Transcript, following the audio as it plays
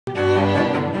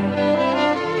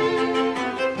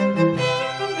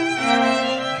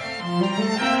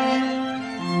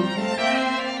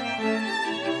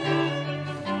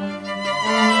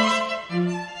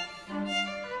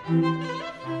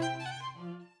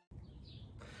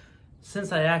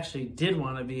since I actually did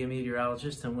want to be a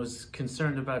meteorologist and was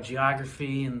concerned about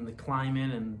geography and the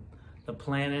climate and the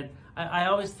planet, I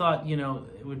always thought, you know,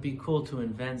 it would be cool to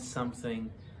invent something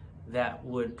that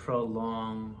would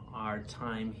prolong our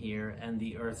time here and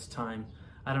the Earth's time.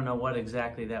 I don't know what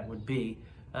exactly that would be,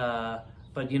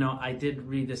 but you know, I did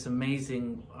read this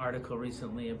amazing article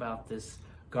recently about this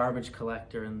garbage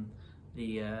collector in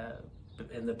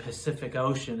the Pacific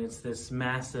Ocean. It's this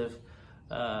massive,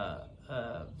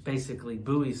 basically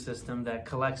buoy system that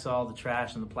collects all the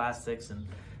trash and the plastics and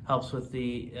helps with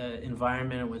the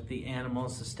environment and with the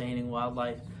animals, sustaining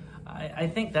wildlife. I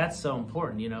think that's so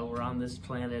important. You know, we're on this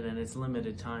planet and it's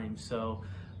limited time. So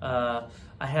I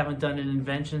haven't done an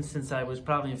invention since I was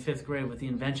probably in 5th grade with the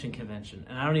invention convention.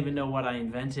 And I don't even know what I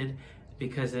invented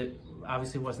because it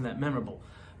obviously wasn't that memorable.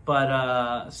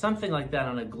 But something like that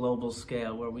on a global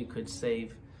scale where we could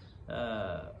save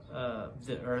the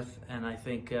Earth, and I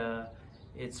think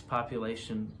its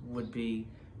population would be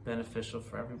beneficial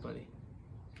for everybody.